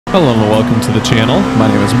Hello and welcome to the channel. My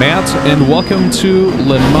name is Matt and welcome to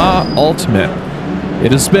Le Mans Ultimate.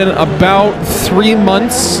 It has been about 3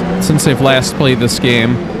 months since I've last played this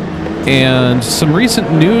game, and some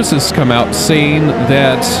recent news has come out saying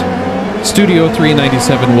that Studio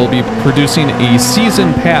 397 will be producing a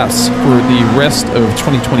season pass for the rest of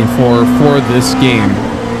 2024 for this game.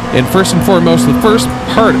 And first and foremost, the first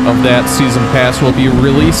part of that season pass will be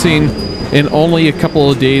releasing in only a couple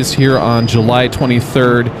of days here on July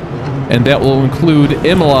 23rd, and that will include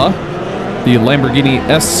Imola, the Lamborghini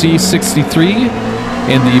SC63,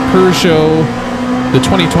 and the Peugeot, the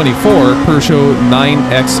 2024 Peugeot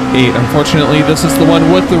 9X8. Unfortunately, this is the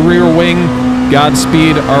one with the rear wing.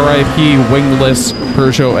 Godspeed, RIP, wingless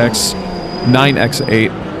Peugeot 9X8.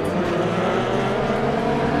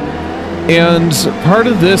 And part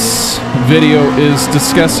of this video is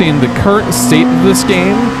discussing the current state of this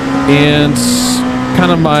game and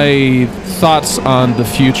kind of my thoughts on the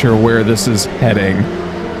future, where this is heading.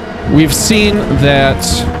 We've seen that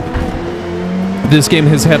this game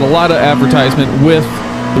has had a lot of advertisement with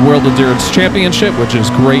the World Endurance Championship, which is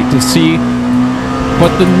great to see,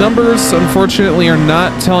 but the numbers unfortunately are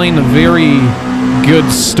not telling a very good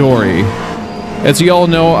story. As you all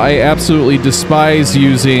know, I absolutely despise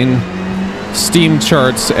using Steam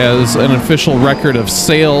charts as an official record of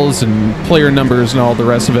sales and player numbers and all the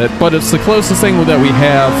rest of it, but it's the closest thing that we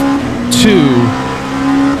have to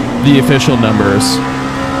the official numbers.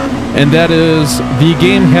 And that is, the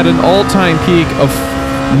game had an all-time peak of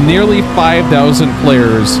nearly 5,000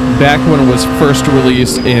 players back when it was first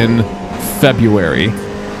released in February.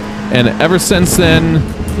 And ever since then,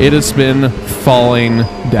 it has been falling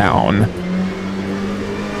down.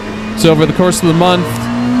 So over the course of the month,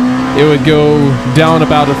 it would go down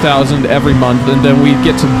about 1,000 every month, and then we'd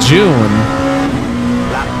get to June,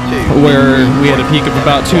 where we had a peak of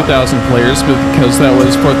about 2,000 players, because that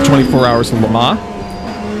was for the 24 hours of Le Mans.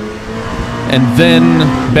 And then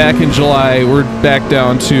back in July, we're back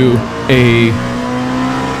down to a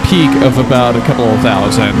peak of about a couple of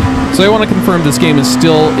thousand. So I want to confirm this game is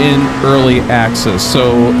still in early access,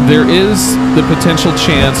 so there is the potential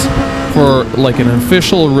chance for like an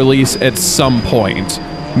official release at some point.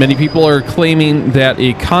 Many people are claiming that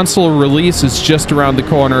a console release is just around the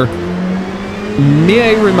corner.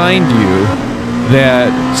 May I remind you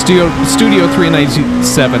that Studio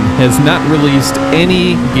 397 has not released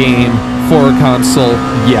any game for console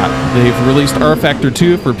yet. They've released R-Factor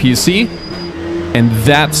 2 for PC, and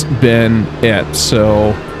that's been it.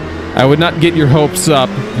 So I would not get your hopes up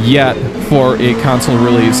yet for a console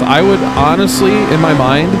release. I would honestly, in my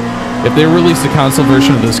mind, if they released a console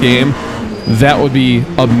version of this game, that would be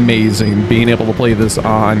amazing, being able to play this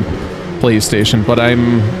on PlayStation, but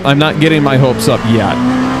I'm not getting my hopes up yet.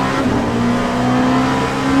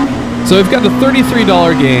 So we've got a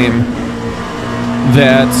 $33 game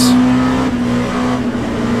that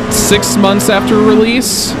 6 months after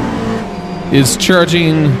release is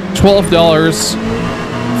charging $12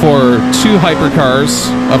 for 2 hypercars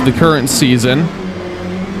of the current season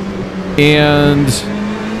and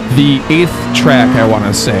the 8th track, I want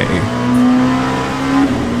to say.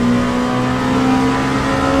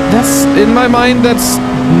 That's, in my mind, that's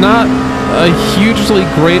not a hugely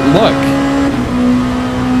great look.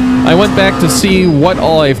 I went back to see what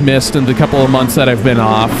all I've missed in the couple of months that I've been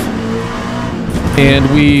off, and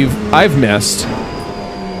I've missed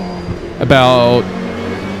about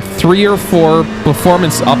 3 or 4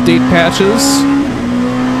 performance update patches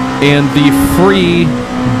and the free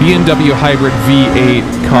BMW Hybrid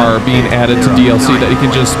V8 car being added to DLC that you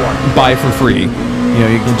can just buy for free. You know,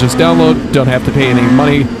 you can just download, don't have to pay any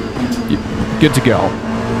money, good to go.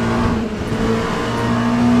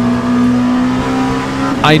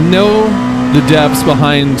 I know the devs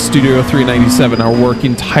behind Studio 397 are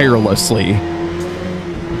working tirelessly,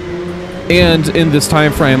 and in this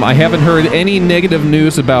time frame, I haven't heard any negative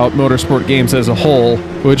news about motorsport games as a whole,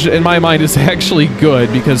 which in my mind is actually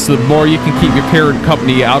good, because the more you can keep your parent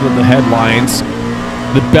company out of the headlines,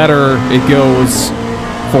 the better it goes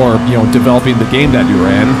for, you know, developing the game that you're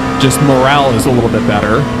in. Just morale is a little bit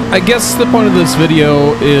better. I guess the point of this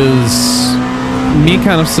video is me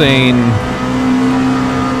kind of saying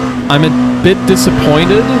I'm a bit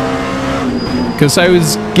disappointed, because I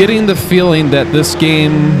was getting the feeling that this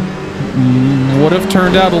game would have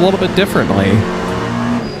turned out a little bit differently.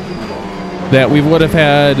 That we would have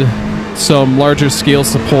had some larger scale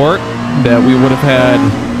support, that we would have had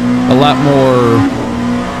a lot more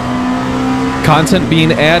content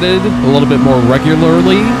being added a little bit more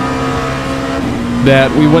regularly,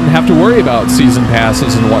 that we wouldn't have to worry about season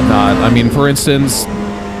passes and whatnot. I mean, for instance,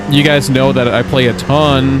 you guys know that I play a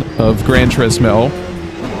ton of Gran Turismo,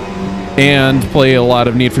 and play a lot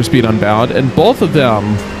of Need for Speed Unbound, and both of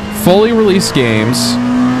them, fully released games,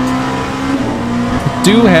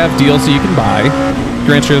 do have DLC you can buy.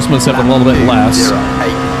 Gran Turismo 7 a little bit less,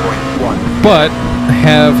 but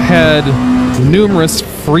have had numerous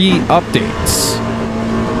free updates.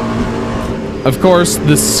 Of course,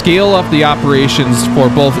 the scale of the operations for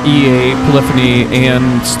both EA, Polyphony,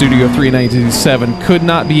 and Studio 397 could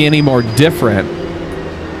not be any more different.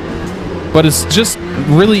 But it's just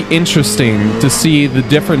really interesting to see the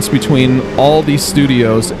difference between all these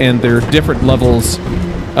studios and their different levels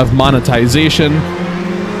of monetization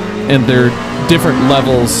and their different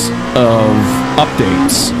levels of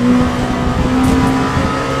updates.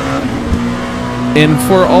 And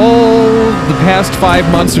for all the past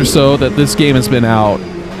 5 months or so that this game has been out,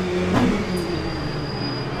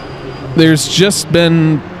 there's just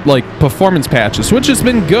been like performance patches, which has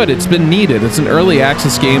been good. It's been needed. It's an early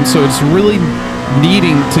access game, so it's really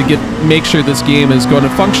needing to make sure this game is going to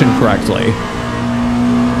function correctly.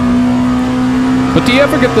 But do you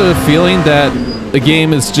ever get the feeling that the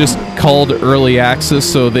game is just called early access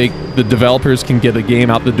so the developers can get a game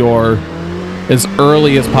out the door as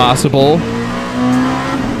early as possible?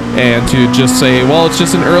 And to just say, well, it's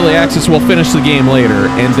just an early access, we'll finish the game later,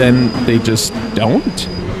 and then they just don't?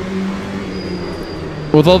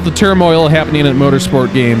 With all the turmoil happening at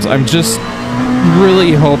motorsport games, I'm just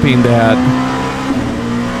really hoping that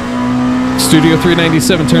Studio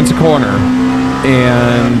 397 turns a corner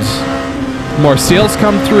and more sales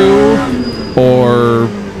come through, or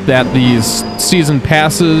that these season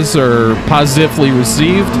passes are positively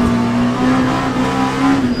received.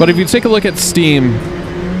 But if you take a look at Steam,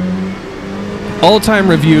 all-time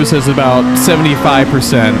reviews is about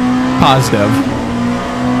 75% positive,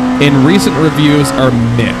 and recent reviews are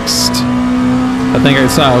mixed. I think I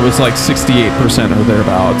saw it was like 68% or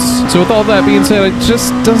thereabouts. So with all that being said, it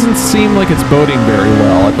just doesn't seem like it's boding very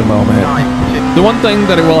well at the moment. The one thing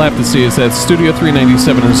that I will have to say is that Studio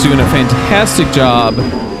 397 is doing a fantastic job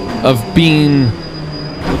of being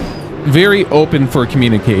very open for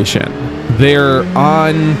communication. They're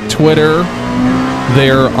on Twitter,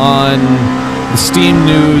 they're on the Steam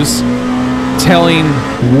news, telling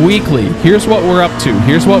weekly, here's what we're up to,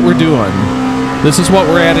 here's what we're doing, this is what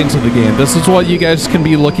we're adding to the game, this is what you guys can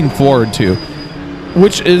be looking forward to,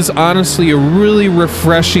 which is honestly a really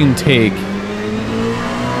refreshing take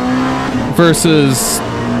versus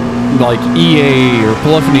like EA or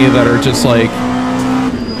Polyphony that are just like,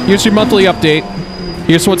 here's your monthly update,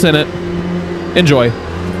 here's what's in it, enjoy.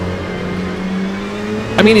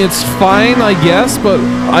 I mean, it's fine, I guess, but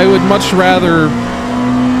I would much rather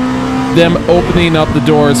them opening up the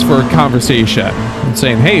doors for conversation and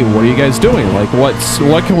saying, hey, what are you guys doing? Like,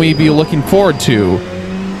 what can we be looking forward to?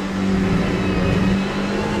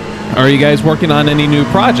 Are you guys working on any new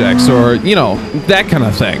projects? Or, you know, that kind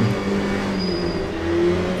of thing.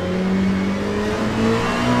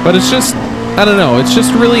 But it's just, I don't know, it's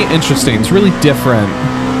just really interesting. It's really different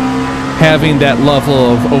having that level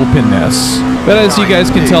of openness. But as you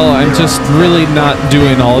guys can tell, I'm just really not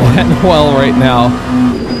doing all that well right now.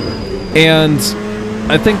 And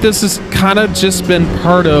I think this has kind of just been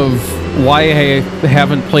part of why I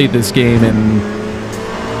haven't played this game in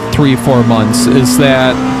 3-4 months, is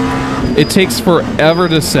that it takes forever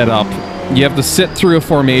to set up. You have to sit through a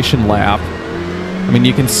formation lap. I mean,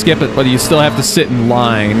 you can skip it, but you still have to sit in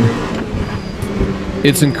line.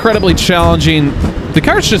 It's incredibly challenging. The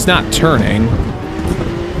car's just not turning.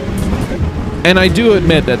 And I do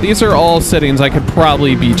admit that these are all settings I could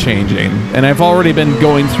probably be changing. And I've already been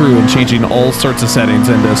going through and changing all sorts of settings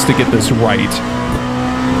in this to get this right.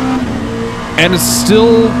 And it's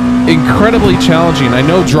still incredibly challenging. I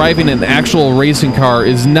know driving an actual racing car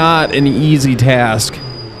is not an easy task.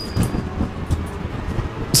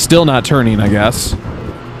 Still not turning, I guess.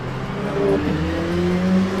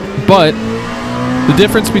 But the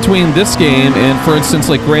difference between this game and, for instance,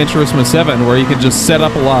 like Gran Turismo 7, where you can just set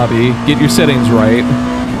up a lobby, get your settings right,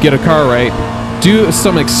 get a car right, do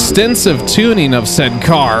some extensive tuning of said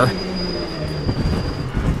car.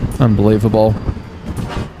 Unbelievable.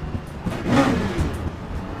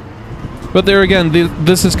 But there again,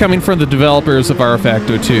 this is coming from the developers of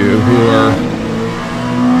R-Factor 2, who are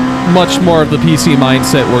much more of the PC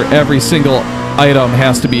mindset where every single item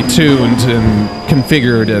has to be tuned and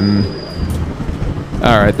configured and...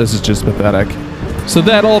 Alright, this is just pathetic. So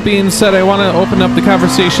that all being said, I want to open up the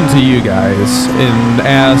conversation to you guys and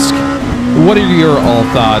ask, what are your all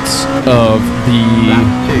thoughts of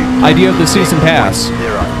the idea of the Season Pass?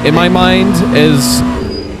 In my mind, as...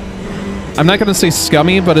 I'm not going to say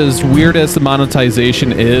scummy, but as weird as the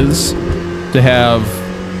monetization is, to have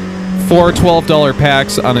 4 $12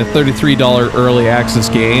 packs on a $33 early access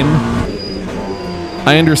game.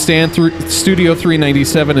 I understand Studio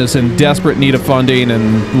 397 is in desperate need of funding,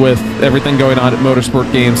 and with everything going on at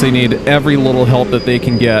Motorsport Games, they need every little help that they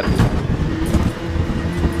can get.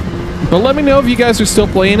 But let me know if you guys are still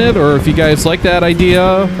playing it, or if you guys like that idea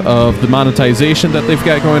of the monetization that they've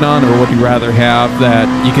got going on, or would you rather have that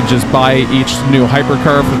you can just buy each new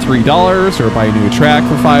hypercar for $3 or buy a new track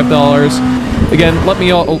for $5? Again, let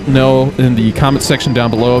me all know in the comment section down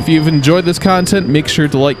below. If you've enjoyed this content, make sure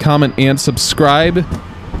to like, comment, and subscribe.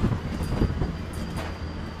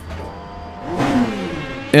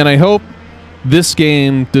 And I hope this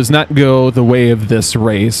game does not go the way of this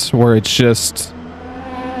race, where it's just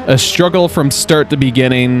a struggle from start to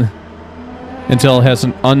beginning until it has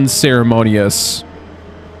an unceremonious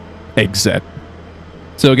exit.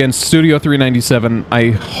 So again, Studio 397,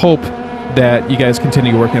 I hope that you guys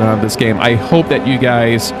continue working on this game. I hope that you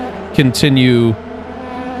guys continue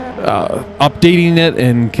updating it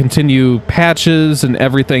and continue patches and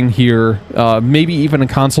everything here. Maybe even a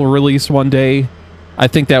console release one day. I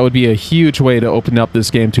think that would be a huge way to open up this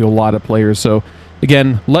game to a lot of players. So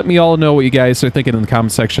again, let me all know what you guys are thinking in the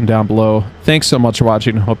comment section down below. Thanks so much for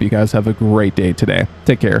watching. Hope you guys have a great day today.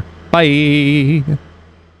 Take care. Bye.